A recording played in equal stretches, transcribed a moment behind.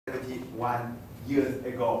1 years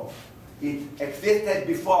ago. It existed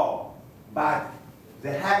before, but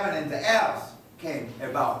the heaven and the earth came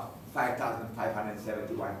about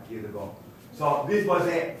 5,571 years ago. So this was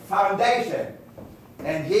a foundation.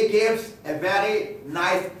 And he gives a very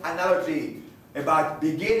nice analogy about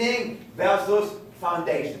beginning versus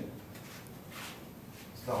foundation.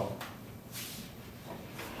 So,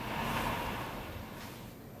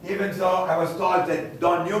 even though I was told that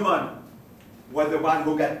Don Newman was the one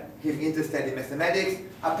who got him interested in mathematics,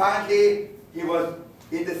 apparently he was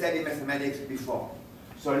interested in mathematics before.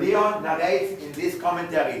 So Leon narrates in this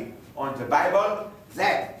commentary on the Bible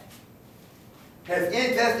that his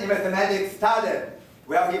interest in mathematics started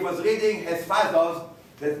where he was reading his father's,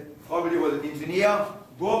 that probably was an engineer,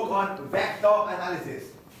 book on vector analysis.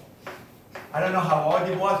 I don't know how old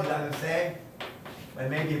he was, he doesn't say, but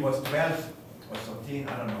maybe he was 12 or 13,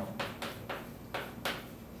 I don't know.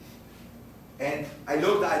 And I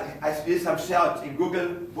looked at, I did some search in Google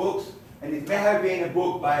books, and it may have been a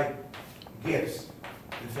book by Gibbs,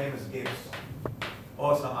 the famous Gibbs,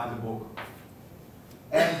 or some other book.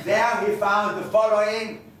 And there he found the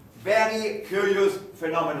following very curious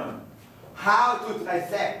phenomenon. How to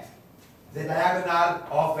dissect the diagonal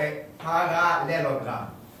of a parallelogram.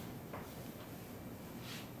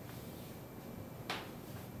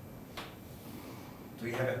 So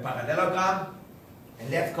we have a parallelogram,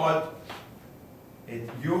 and let's call it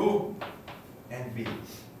U and V.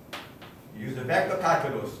 Use the vector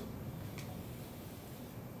calculus.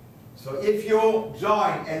 So if you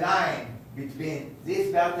join a line between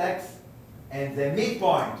this vertex and the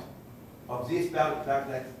midpoint of this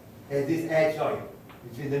vertex, this edge, sorry,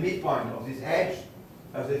 between the midpoint of this edge,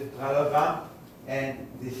 of this parallelogram, and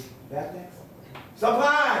this vertex.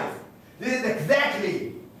 Surprise! This is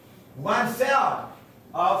exactly 1/3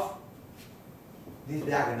 of this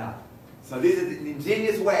diagonal. So this is an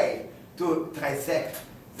ingenious way to dissect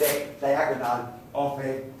the diagonal of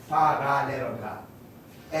a parallelogram.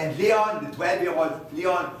 And Leon, the 12-year-old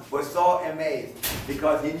Leon, was so amazed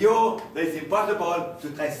because he knew that it's impossible to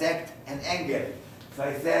dissect an angle. So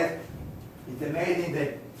he said, it's amazing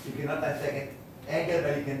that you cannot dissect an angle,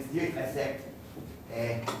 but you can still dissect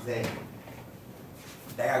the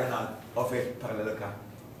diagonal of a parallelogram.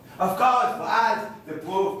 Of course, for us, the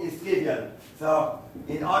proof is trivial. So,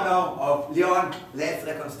 in honor of Leon, let's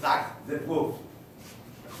reconstruct the proof.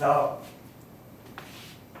 So,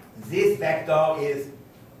 this vector is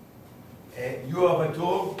u over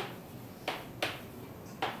 2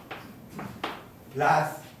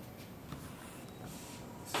 plus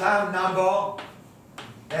some number,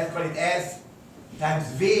 let's call it S, times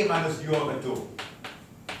v minus u over 2.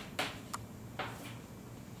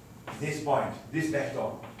 This point, this vector,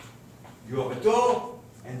 u over 2,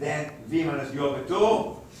 and then v minus u over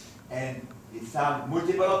 2, and it's some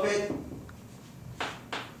multiple of it,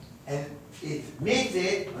 and it means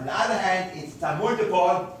it, on the other hand, it's some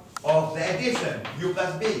multiple of the addition, u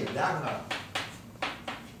plus b, diagonal.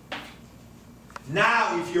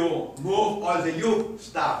 Now if you move all the u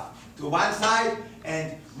stuff to one side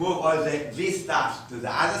and move all the v stuff to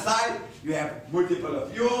the other side, you have multiple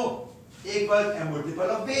of u equals a multiple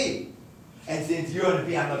of v. And since u and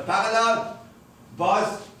v are not parallel,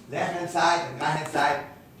 both left-hand side and right-hand side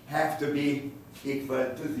have to be equal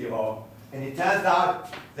to 0. And it turns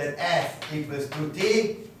out that s equals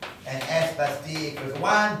 2t and s plus t equals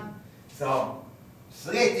 1. So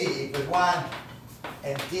 3t equals 1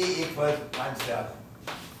 and t equals 1/3.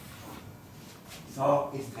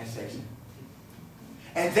 So it's dissection.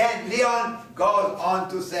 And then Leon goes on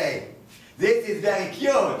to say, this is very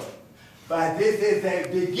cute, but this is the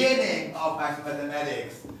beginning of my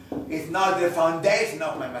mathematics. It's not the foundation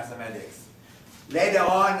of my mathematics. Later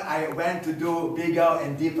on, I went to do bigger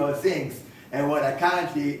and deeper things. And what I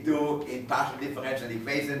currently do in partial differential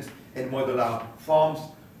equations in modular forms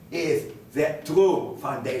is the true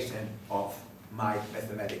foundation of my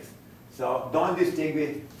mathematics. So don't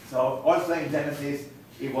distinguish. So also in Genesis,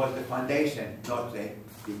 it was the foundation, not the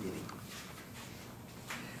beginning.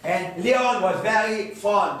 And Leon was very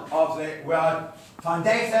fond of the word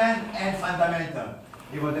foundation and fundamental.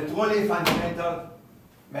 He was a truly fundamental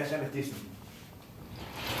mathematician.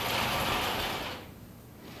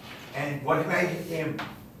 And what made him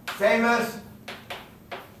famous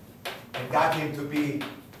and got him to be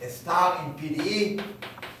a star in PDE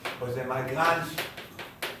was the Lagrange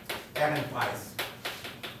Ehrenpreis.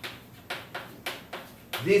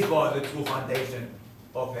 This was the true foundation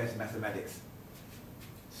of his mathematics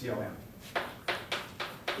theorem.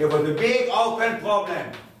 It was a big open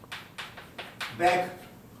problem back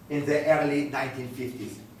in the early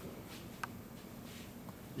 1950s.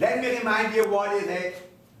 Let me remind you what is a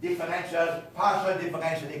partial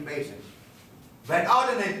differential equation. When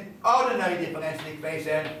ordinary differential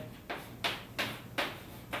equation,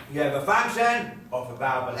 you have a function of a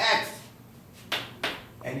variable x,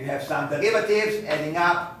 and you have some derivatives adding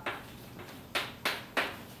up.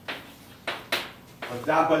 For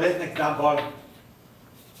example, let's an example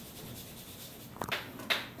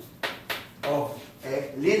of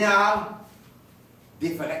a linear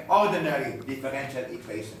ordinary differential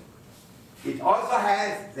equation. It also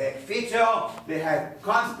has the feature that has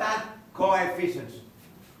constant coefficients.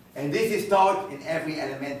 And this is taught in every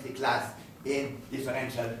elementary class in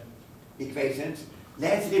differential equations.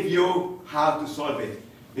 Let's review how to solve it,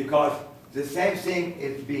 because the same thing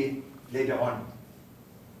will be later on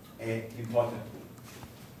important.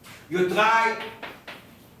 You try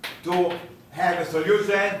to have a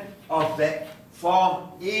solution of the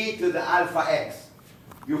form e to the alpha x.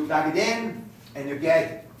 You plug it in and you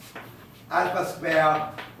get alpha squared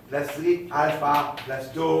plus 3 alpha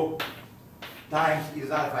plus 2 times e to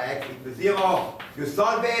the alpha x equals 0. You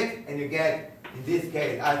solve it and you get, in this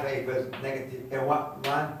case, alpha equals negative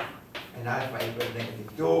 1 and alpha equals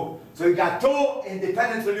negative 2. So you got two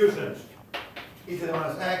independent solutions, e to the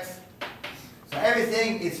minus x. So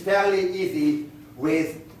everything is fairly easy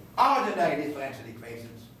with ordinary differential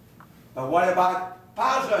equations. But what about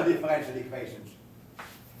partial differential equations?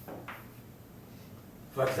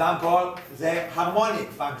 For example, the harmonic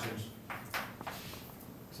functions.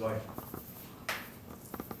 Sorry.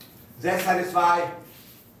 They satisfy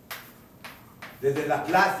the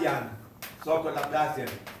Laplacian, so-called Laplacian.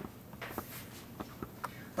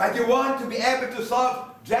 But you want to be able to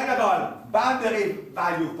solve general boundary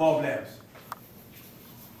value problems.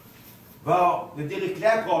 Well, the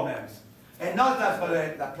Dirichlet problems. And not just for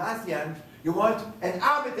the Laplacian, you want an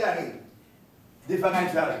arbitrary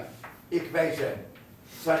differential equation.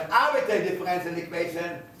 So an arbitrary differential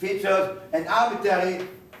equation features an arbitrary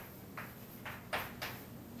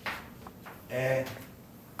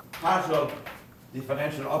partial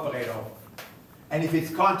differential operator. And if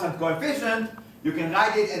it's constant coefficient, you can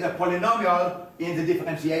write it as a polynomial in the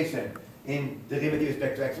differentiation, in derivative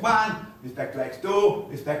respect to x1, respect to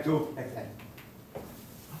x2, respect to xn.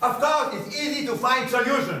 Of course, it's easy to find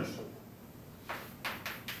solutions.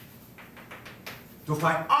 To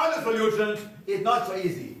find all the solutions is not so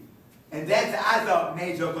easy. And that's the other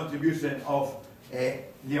major contribution of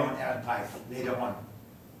Leon Ehrenpreis later on.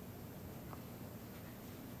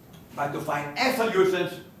 But to find f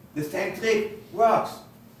solutions, the same trick works.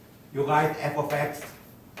 You write f of x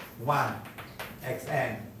 1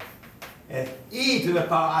 xn as e to the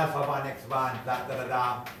power alpha 1 x1 da da da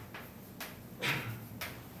da.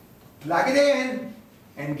 Plug it in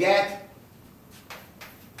and get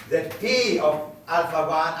that p of alpha 1,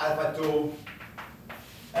 alpha 2.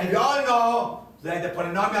 And we all know that the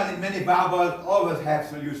polynomial in many variables always have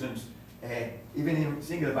solutions, even in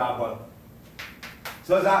single variable.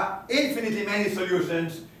 So there are infinitely many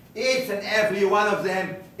solutions. Each and every one of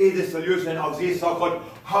them is a solution of this so-called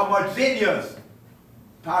homogeneous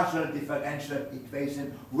partial differential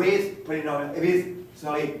equation with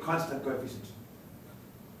constant coefficients.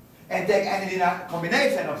 And take any linear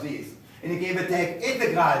combination of these. And you can even take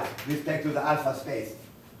integrals with respect to the alpha space.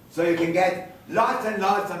 So you can get lots and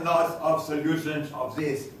lots and lots of solutions of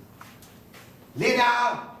this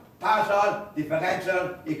linear partial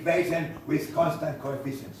differential equation with constant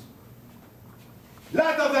coefficients.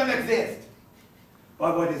 Lots of them exist.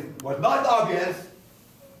 But what was not obvious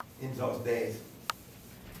in those days,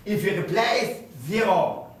 if you replace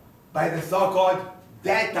 0 by the so-called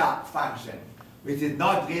delta function, which is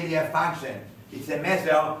not really a function, it's a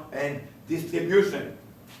measure and distribution.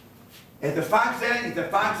 And the function is a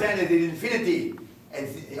function that is infinity and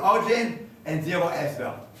the origin and 0 as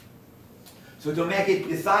well. So to make it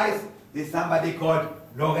precise, there's somebody called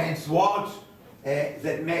Lorenz Schwartz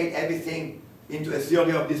that made everything into a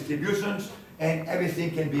theory of distributions, and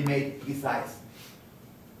everything can be made precise.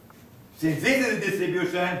 Since this is a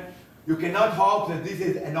distribution, you cannot hope that this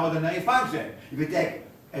is an ordinary function. If you take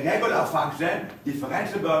a regular function,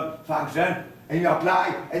 differentiable function, and you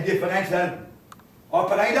apply a differential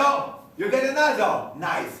operator, you get another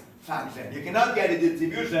nice function. You cannot get a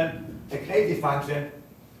distribution, a crazy function,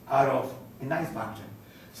 out of a nice function.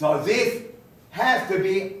 So this has to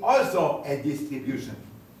be also a distribution.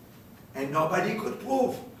 And nobody could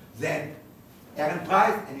prove. Then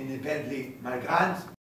Ehrenpreis and independently Malgrand